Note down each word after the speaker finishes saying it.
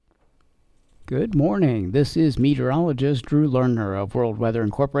Good morning. This is meteorologist Drew Lerner of World Weather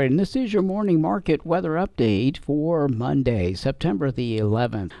Incorporated, and this is your morning market weather update for Monday, September the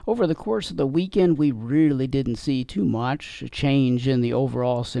 11th. Over the course of the weekend, we really didn't see too much change in the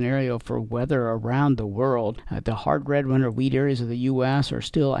overall scenario for weather around the world. The hard red winter wheat areas of the U.S. are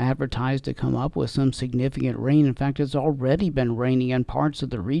still advertised to come up with some significant rain. In fact, it's already been raining in parts of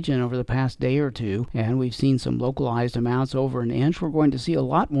the region over the past day or two, and we've seen some localized amounts over an inch. We're going to see a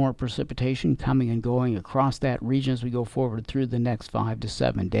lot more precipitation coming and going across that region as we go forward through the next 5 to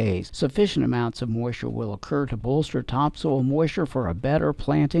 7 days. Sufficient amounts of moisture will occur to bolster topsoil moisture for a better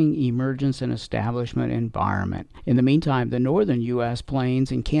planting, emergence, and establishment environment. In the meantime, the northern U.S. plains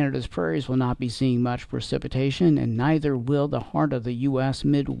and Canada's prairies will not be seeing much precipitation, and neither will the heart of the U.S.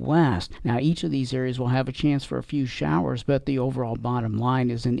 Midwest. Now, each of these areas will have a chance for a few showers, but the overall bottom line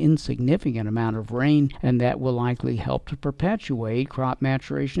is an insignificant amount of rain, and that will likely help to perpetuate crop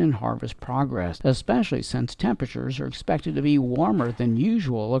maturation and harvest progress, especially since temperatures are expected to be warmer than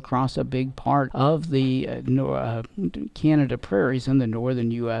usual across a big part of the Canada prairies and the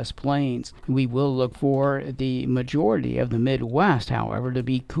northern U.S. plains. We will look for the majority of the Midwest, however, to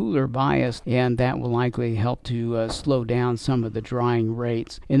be cooler biased, and that will likely help to slow down some of the drying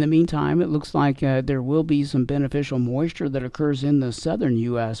rates. In the meantime, it looks like there will be some beneficial moisture that occurs in the southern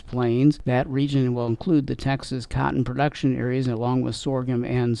U.S. plains. That region will include the Texas cotton production areas along with sorghum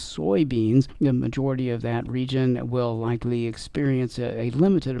and soybeans. The majority of that region will likely experience a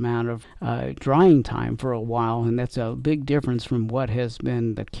limited amount of drying time for a while, and that's a big difference from what has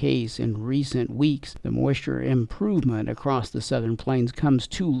been the case in recent weeks. The moisture improvement across the southern plains comes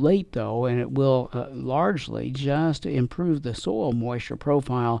too late, though, and it will largely just improve the soil moisture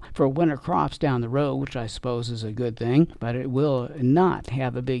profile for winter crops down the road, which I suppose is a good thing, but it will not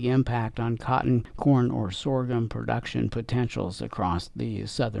have a big impact on cotton, corn, or sorghum production potentials across the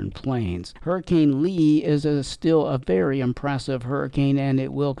southern plains. Hurricane Lee is still a very impressive hurricane, and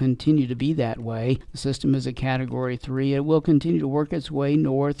it will continue to be that way. The system is a Category 3. It will continue to work its way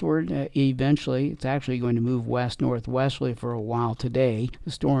northward. Eventually, it's actually going to move west-northwesterly for a while today.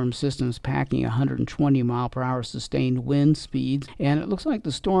 The storm system's packing 120 mile per hour sustained wind speeds, and it looks like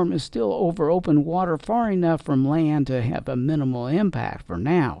the storm is still over open water far enough from land to have a minimal impact for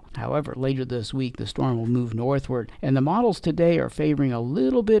now. However, later this week, the storm will move northward, and the models today are favoring a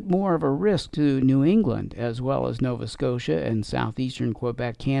little bit more of a risk to New England, as well as Nova Scotia and southeastern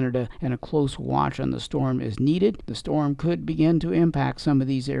Quebec, Canada, and a close watch on the storm is needed. The storm could begin to impact some of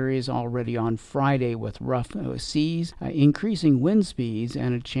these areas already on Friday with rough seas, increasing wind speeds,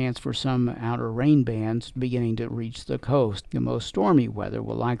 and a chance for some outer rain bands beginning to reach the coast. The most stormy weather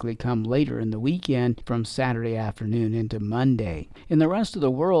will likely come later in the weekend from Saturday afternoon into Monday. In the rest of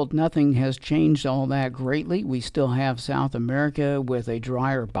the world, nothing has changed all that greatly. We still have South America with a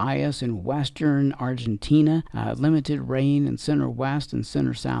drier bias in Western Argentina, limited rain in center west and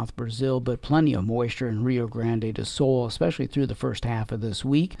center south Brazil, but plenty of moisture in Rio Grande do Sul, especially through the first half of this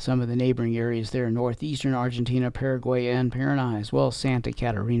week. Some of the neighboring areas there, northeastern Argentina, Paraguay, and Paraná, as well as Santa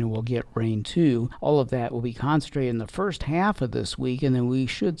Catarina, will get rain too. All of that will be concentrated in the first half of this week, and then we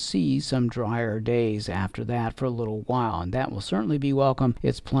should see some drier days after that for a little while, and that will certainly be welcome.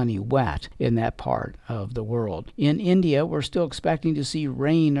 It's plenty wet in that part of the world. In India, we're still expecting to see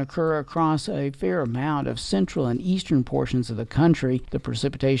rain occur across a fair amount of central and eastern portions of the country. The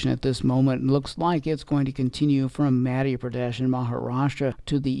precipitation at this moment looks like it's going to continue from Madhya Pradesh and Maharashtra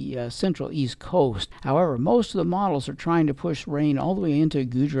to the central east coast. However, most of the models are trying to push rain all the way into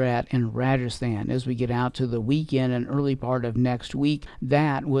Gujarat and Rajasthan as we get out to the weekend and early part of next week.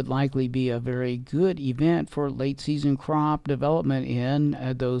 That would likely be a very good event for late season crop development in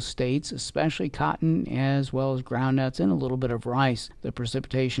those states, especially cotton as well as groundnuts and a little bit of rice. The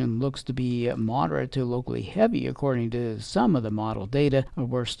precipitation looks to be moderate to locally heavy according to some of the model data.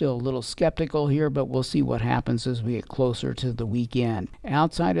 We're still a little skeptical here, but we'll see what happens as we get closer to the weekend.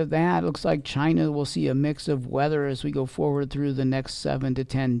 Outside of that, it looks like China will see a mix of weather as we go forward through the next 7 to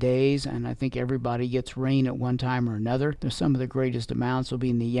 10 days, and I think everybody gets rain at one time or another. There's some of the greatest amounts will be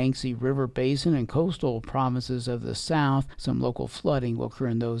in the Yangtze River Basin and coastal provinces of the south. Some local flooding will occur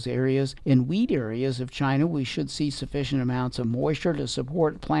in those areas. In wheat areas of China, we should see sufficient amounts of moisture to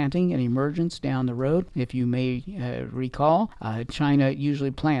support planting and emergence down the road. If you may recall, China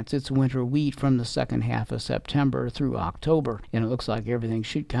usually plants its winter wheat from the second half of September through October, and it looks like everything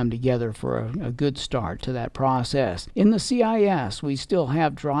should come together for a good start to that process. In the CIS, we still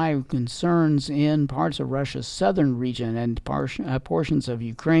have dry concerns in parts of Russia's southern region and portions of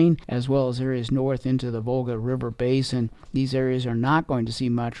Ukraine, as well as areas north into the Volga River Basin. These areas are not going to see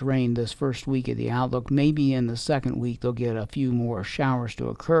much rain this first week of the outlook. Maybe in the second week they'll get a few more showers to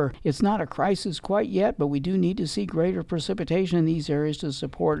occur. However, it's not a crisis quite yet, but we do need to see greater precipitation in these areas to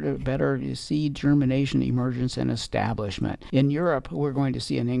support better seed germination, emergence, and establishment. In Europe, we're going to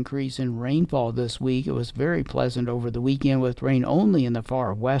see an increase in rainfall this week. It was very pleasant over the weekend with rain only in the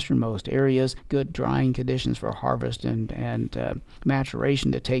far westernmost areas. Good drying conditions for harvest and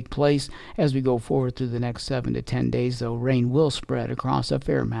maturation to take place. As we go forward through the next 7 to 10 days, though, rain will spread across a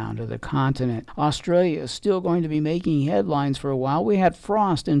fair amount of the continent. Australia is still going to be making headlines for a while. We had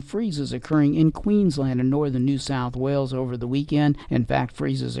frost and freezes occurring in Queensland and northern New South Wales over the weekend. In fact,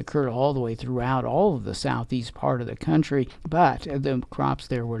 freezes occurred all the way throughout all of the southeast part of the country, but the crops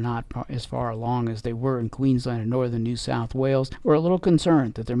there were not as far along as they were in Queensland and northern New South Wales. We're a little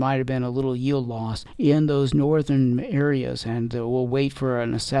concerned that there might have been a little yield loss in those northern areas, and we'll wait for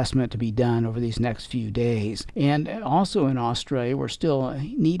an assessment to be done over these next few days. And also in Australia, we're still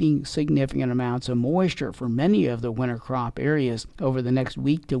needing significant amounts of moisture for many of the winter crop areas over the next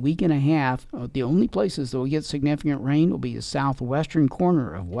week to week and a half. The only places that will get significant rain will be the southwestern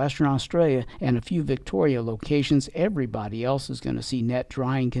corner of Western Australia and a few Victoria locations. Everybody else is going to see net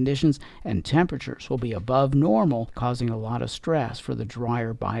drying conditions, and temperatures will be above normal, causing a lot of stress for the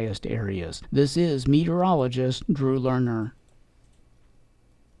drier biased areas. This is meteorologist Drew Lerner.